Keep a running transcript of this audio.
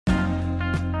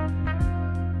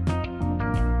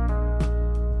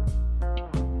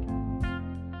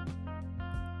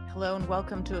Hello and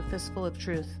welcome to A Fistful of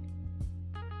Truth.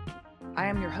 I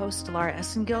am your host, Lara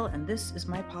Essengill, and this is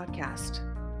my podcast.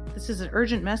 This is an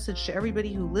urgent message to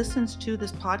everybody who listens to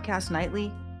this podcast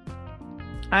nightly.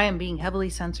 I am being heavily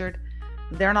censored.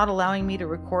 They're not allowing me to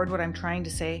record what I'm trying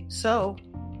to say. So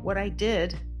what I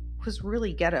did was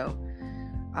really ghetto.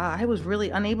 I was really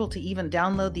unable to even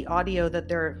download the audio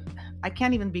that I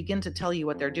can't even begin to tell you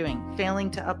what they're doing.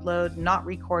 Failing to upload, not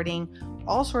recording,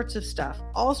 all sorts of stuff,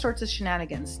 all sorts of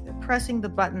shenanigans. They're pressing the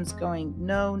buttons going,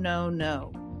 no, no,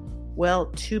 no. Well,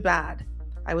 too bad.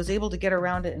 I was able to get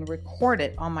around it and record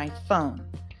it on my phone.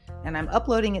 And I'm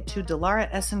uploading it to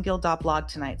delaraessengill.blog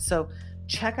tonight. So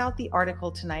check out the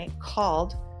article tonight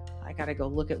called, I gotta go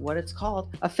look at what it's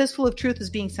called. A Fistful of Truth is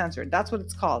Being Censored. That's what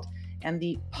it's called. And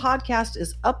the podcast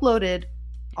is uploaded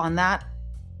on that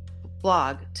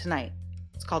blog tonight.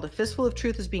 It's called A Fistful of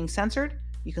Truth is Being Censored.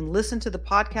 You can listen to the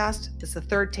podcast. It's the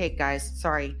third take, guys.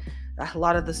 Sorry. A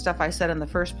lot of the stuff I said in the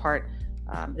first part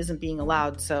isn't being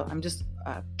allowed. So I'm just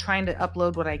trying to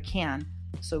upload what I can.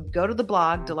 So go to the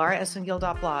blog,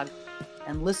 delaraessengill.blog,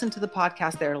 and listen to the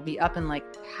podcast there. It'll be up in like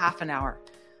half an hour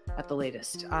at the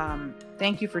latest.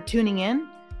 Thank you for tuning in.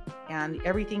 And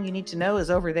everything you need to know is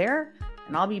over there.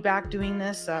 And I'll be back doing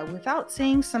this without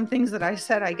saying some things that I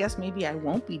said. I guess maybe I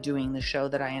won't be doing the show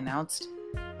that I announced.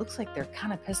 Looks like they're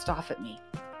kind of pissed off at me.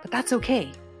 But that's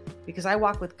okay, because I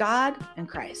walk with God and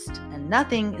Christ, and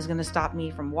nothing is going to stop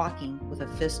me from walking with a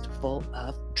fistful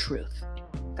of truth.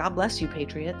 God bless you,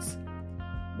 patriots.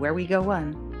 Where we go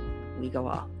one, we go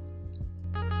all.